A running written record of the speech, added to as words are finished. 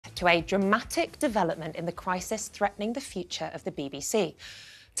to a dramatic development in the crisis threatening the future of the BBC.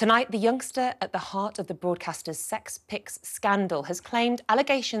 Tonight, the youngster at the heart of the broadcaster's sex pics scandal has claimed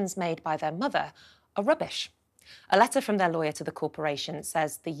allegations made by their mother are rubbish. A letter from their lawyer to the corporation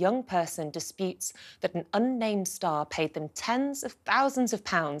says the young person disputes that an unnamed star paid them tens of thousands of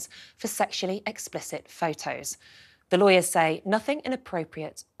pounds for sexually explicit photos. The lawyers say nothing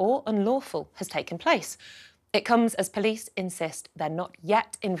inappropriate or unlawful has taken place. It comes as police insist they're not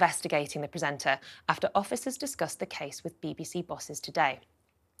yet investigating the presenter after officers discussed the case with BBC bosses today.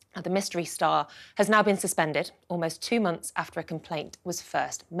 Now, the mystery star has now been suspended almost 2 months after a complaint was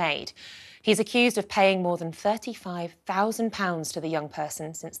first made. He's accused of paying more than £35,000 to the young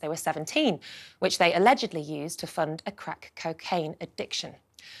person since they were 17, which they allegedly used to fund a crack cocaine addiction.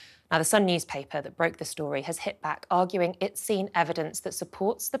 Now, the Sun newspaper that broke the story has hit back, arguing it's seen evidence that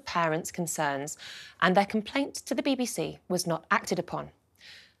supports the parents' concerns and their complaint to the BBC was not acted upon.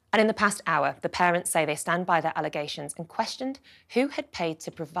 And in the past hour, the parents say they stand by their allegations and questioned who had paid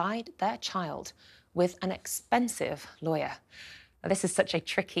to provide their child with an expensive lawyer. Now, this is such a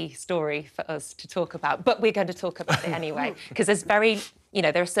tricky story for us to talk about, but we're going to talk about it anyway, because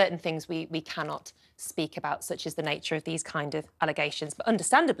there are certain things we cannot speak about, such as the nature of these kind of allegations. But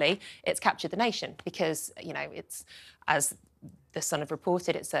understandably, it's captured the nation because, it's, as the Sun have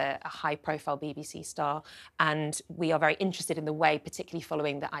reported, it's a high-profile BBC star, and we are very interested in the way, particularly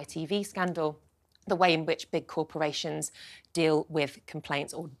following the ITV scandal, the way in which big corporations deal with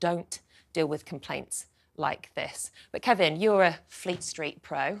complaints or don't deal with complaints like this. But Kevin, you're a Fleet Street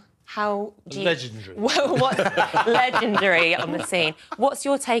pro. How do you... Legendary. What's legendary on the scene? What's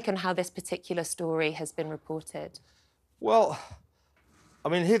your take on how this particular story has been reported? Well, I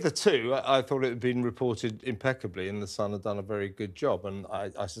mean, hitherto, I thought it had been reported impeccably and the Sun had done a very good job, and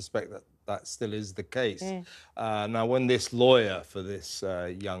I suspect that still is the case. Now, when this lawyer for this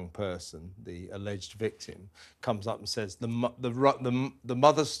young person, the alleged victim, comes up and says the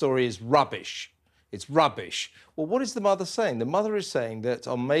mother's story is rubbish, it's rubbish. Well, what is the mother saying? The mother is saying that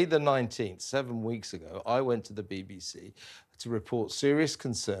on May the 19th, 7 weeks ago, I went to the BBC to report serious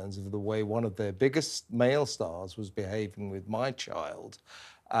concerns of the way one of their biggest male stars was behaving with my child.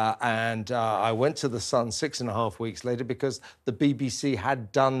 And I went to the Sun 6.5 weeks later because the BBC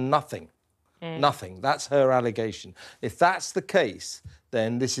had done nothing. Nothing. That's her allegation. If that's the case,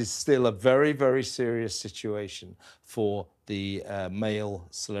 then this is still a very, very serious situation for the male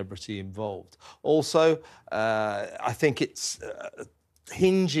celebrity involved. Also, I think it's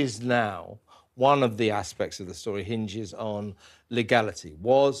hinges now, one of the aspects of the story hinges on legality.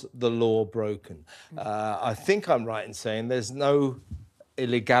 Was the law broken? I think I'm right in saying there's no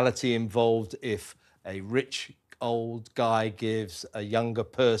illegality involved if a rich old guy gives a younger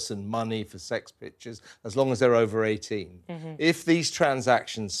person money for sex pictures, as long as they're over 18. If these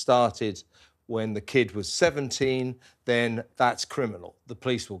transactions started when the kid was 17, then that's criminal. The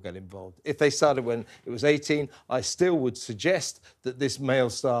police will get involved. If they started when it was 18, I still would suggest that this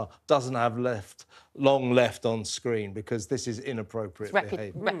male star doesn't have long left on screen, because this is inappropriate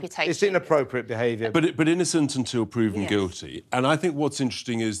behaviour. Reputation. It's inappropriate behaviour. But innocent until proven guilty. And I think what's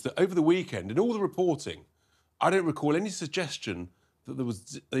interesting is that over the weekend, in all the reporting, I don't recall any suggestion that there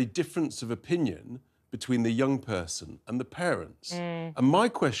was a difference of opinion between the young person and the parents. And my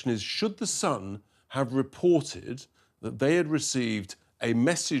question is, should the Sun have reported that they had received a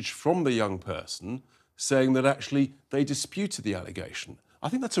message from the young person saying that actually they disputed the allegation? I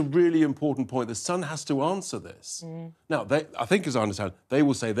think that's a really important point. The Sun has to answer this. Now, I think, as I understand, they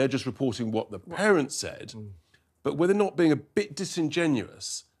will say they're just reporting what the parents said, but whether not being a bit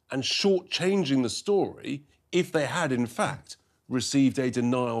disingenuous and shortchanging the story if they had, in fact, received a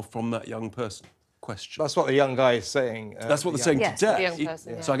denial from that young person. Question. That's what the young guy is saying. That's what they're saying today. The young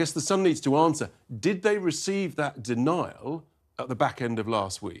person, So I guess the Sun needs to answer, did they receive that denial at the back end of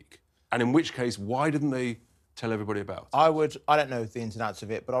last week? And in which case, why didn't they tell everybody about it? I don't know the ins and outs of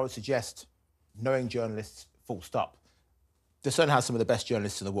it, but I would suggest, knowing journalists, full stop. The Sun has some of the best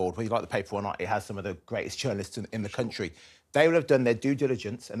journalists in the world. Whether you like the paper or not, it has some of the greatest journalists in the country. They would have done their due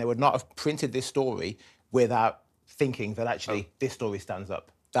diligence and they would not have printed this story without thinking that actually this story stands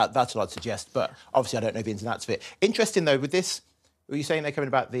up. That's what I'd suggest, but obviously I don't know the ins and outs of it. Interesting though, with this, were you saying they're coming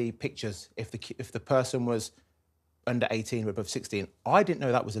about the pictures? If the person was under 18 or above 16. I didn't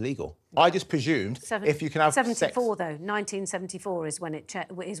know that was illegal. I just presumed if you can have 74 sex... though, 1974 is when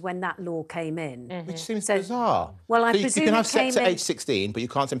that law came in. Which seems bizarre. Well, I so presume you can have it sex came at in... age 16, but you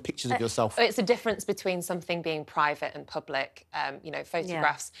can't send pictures of yourself. It's a difference between something being private and public, you know,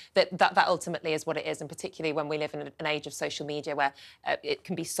 photographs. That ultimately is what it is, and particularly when we live in an age of social media where it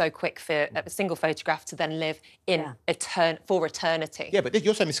can be so quick for a single photograph to then live in for eternity. Yeah, but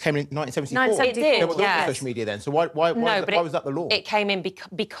you're saying this came in 1974. 1974. It did, There was social media then, so why was that the law? It came in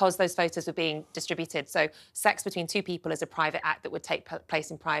because those photos were being distributed. So sex between two people is a private act that would take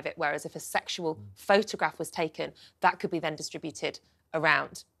place in private, whereas if a sexual photograph was taken, that could be then distributed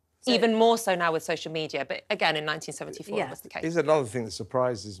around. So, even more so now with social media, but again, in 1974 it was the case. Here's another thing that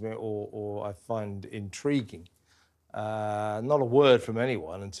surprises me or I find intriguing. Not a word from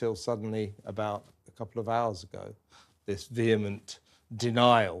anyone until suddenly, about a couple of hours ago, this vehement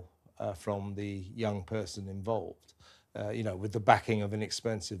denial from the young person involved. You know, with the backing of an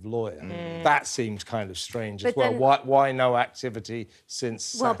expensive lawyer. That seems kind of strange as well. Why no activity since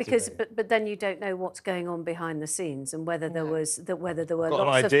Saturday? But then you don't know what's going on behind the scenes and whether there were Got lots an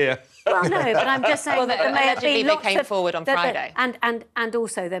idea. Well, no, but I'm just saying that there may have been lots came forward on Friday. And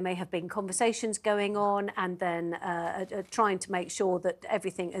also there may have been conversations going on, and then trying to make sure that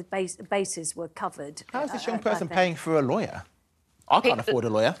everything bases were covered. How is this young person paying for a lawyer? I can't afford a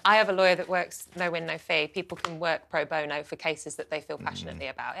lawyer. I have a lawyer that works no win, no fee. People can work pro bono for cases that they feel passionately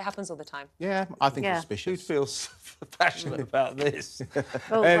about. It happens all the time. Yeah, I think it's suspicious. Who feels passionate about this?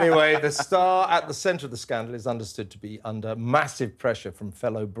 Anyway, the star at the centre of the scandal is understood to be under massive pressure from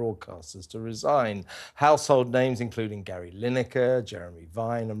fellow broadcasters to resign. Household names including Gary Lineker, Jeremy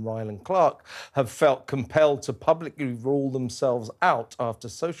Vine and Ryland Clark have felt compelled to publicly rule themselves out after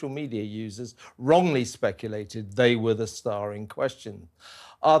social media users wrongly speculated they were the star in question.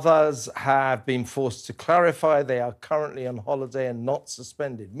 Others have been forced to clarify they are currently on holiday and not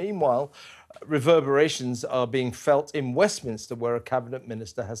suspended. Meanwhile, reverberations are being felt in Westminster, where a cabinet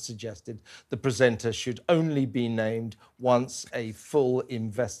minister has suggested the presenter should only be named once a full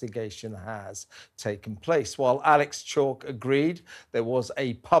investigation has taken place. While Alex Chalk agreed there was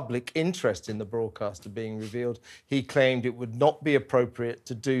a public interest in the broadcaster being revealed, he claimed it would not be appropriate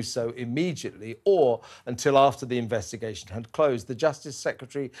to do so immediately or until after the investigation had closed. The Justice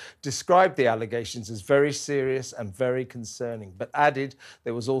Secretary described the allegations as very serious and very concerning, but added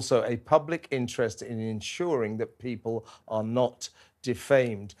there was also a public interest in ensuring that people are not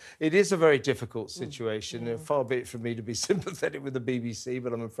defamed. It is a very difficult situation. Far be it from me to be sympathetic with the BBC,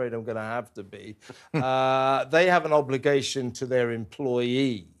 but I'm afraid I'm going to have to be. They have an obligation to their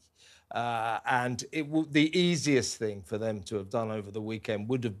employee. And the easiest thing for them to have done over the weekend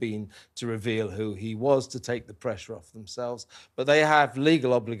would have been to reveal who he was, to take the pressure off themselves. But they have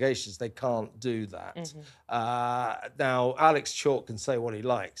legal obligations. They can't do that. Now, Alex Chalk can say what he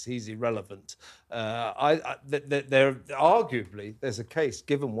likes. He's irrelevant. Arguably, there's a case,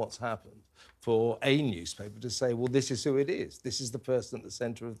 given what's happened, for a newspaper to say, well, this is who it is. This is the person at the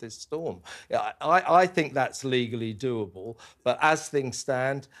centre of this storm. I think that's legally doable. But as things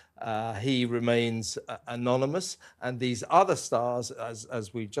stand, he remains anonymous. And these other stars,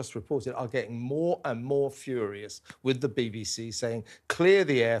 as we just reported, are getting more and more furious with the BBC, saying, clear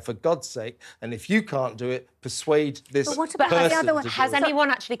the air for God's sake. And if you can't do it, persuade this person to do it. Has anyone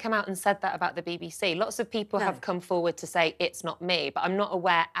actually come out and said that about the BBC? Lots of people have come forward to say it's not me, but I'm not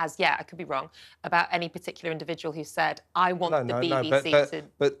aware as yet, I could be wrong, about any particular individual who said, I want the BBC to...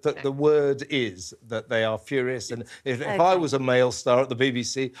 But the word is that they are furious, and if I was a male star at the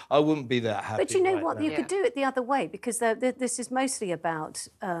BBC, I wouldn't be that happy. But you know what? You could do it the other way, because this is mostly about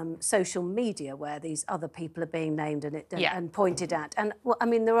social media, where these other people are being named and pointed at. And well, I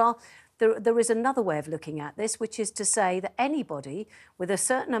mean, there is another way of looking at this, which is to say that anybody with a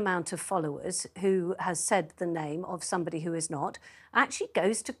certain amount of followers who has said the name of somebody who is not actually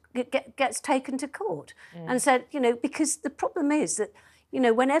gets taken to court and said, you know, because the problem is that, you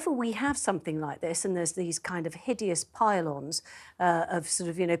know, whenever we have something like this and there's these kind of hideous pile-ons of sort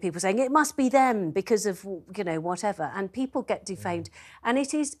of, you know, people saying it must be them because of, you know, whatever, and people get defamed, and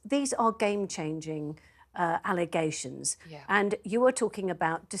these are game-changing allegations. And you are talking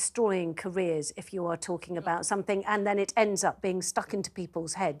about destroying careers if you are talking about something, and then it ends up being stuck into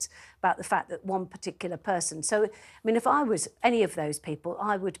people's heads about the fact that one particular person. So, I mean, if I was any of those people,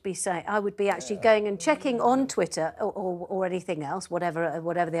 I would be actually going and checking on Twitter or anything else,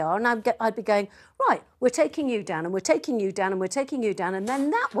 whatever they are, and I'd be going, right, we're taking you down, and we're taking you down, and we're taking you down, and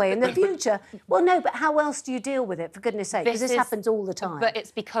then that way in the future. Well, no, but how else do you deal with it, for goodness sake? Because this happens all the time. But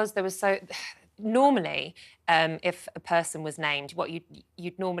it's because there was normally, if a person was named, what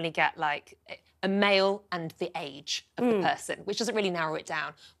you'd normally get like a male and the age of the person, which doesn't really narrow it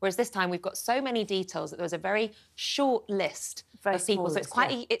down. Whereas this time we've got so many details that there was a very short list of people. So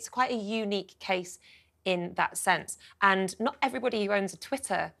it's quite a unique case in that sense. And not everybody who owns a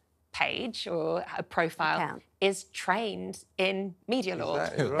Twitter page or a profile is trained in media law.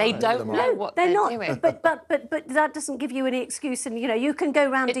 Right. They don't know what they're doing. But that doesn't give you any excuse. And, you know, you can go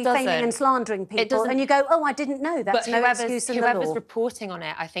around defaming and slandering people and you go, oh, I didn't know. That's no excuse in the law. Whoever's reporting on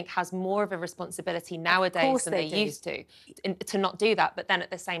it, I think, has more of a responsibility nowadays than they used to not do that. But then at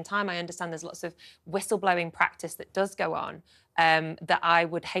the same time, I understand there's lots of whistleblowing practice that does go on that I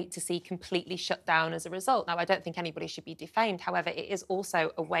would hate to see completely shut down as a result. Now, I don't think anybody should be defamed. However, it is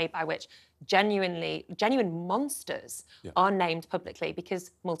also a way by which genuine monsters are named publicly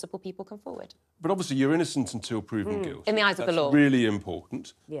because multiple people come forward. But obviously, you're innocent until proven guilty. In the eyes of the law. That's really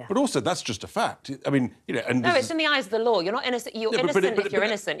important. Yeah. But also, that's just a fact. I mean, you know... And no, it's in the eyes of the law. You're not innocent. You're innocent if you're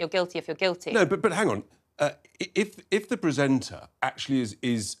innocent. You're guilty if you're guilty. No, but hang on. If the presenter actually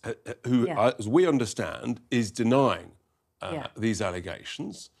is who, as we understand, is denying these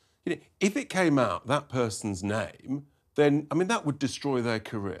allegations, you know, if it came out that person's name, then, I mean, that would destroy their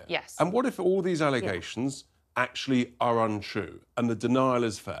career. Yes. And what if all these allegations actually are untrue and the denial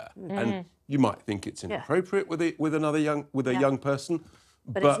is fair? And you might think it's inappropriate with a young person,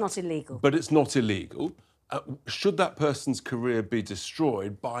 but it's not illegal. But it's not illegal. Should that person's career be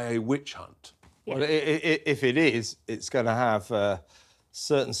destroyed by a witch hunt? Yeah. Well, if it is, it's going to have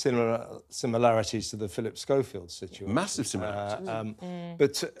certain similarities to the Philip Schofield situation. Massive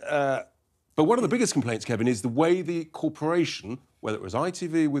similarities. But one of the biggest complaints, Kevin, is the way the corporation, whether it was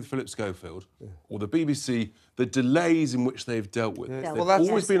ITV with Philip Schofield or the BBC, the delays in which they've dealt with it. They've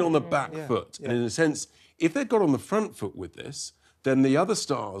always been on the back foot. And in a sense, if they'd got on the front foot with this, then the other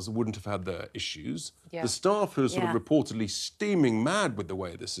stars wouldn't have had their issues. The staff who are sort of reportedly steaming mad with the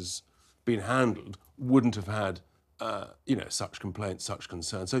way this has been handled wouldn't have had, you know, such complaints, such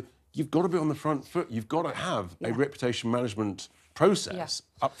concerns. So you've got to be on the front foot. You've got to have a reputation management process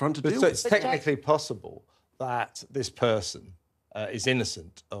up front to deal with. So it's technically possible that this person is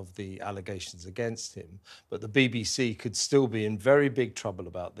innocent of the allegations against him, but the BBC could still be in very big trouble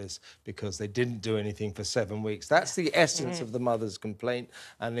about this because they didn't do anything for 7 weeks. That's the essence of the mother's complaint.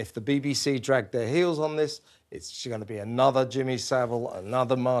 And if the BBC dragged their heels on this, it's going to be another Jimmy Savile,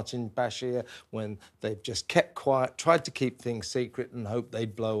 another Martin Bashir, when they've just kept quiet, tried to keep things secret and hoped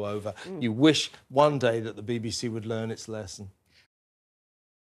they'd blow over. You wish one day that the BBC would learn its lesson.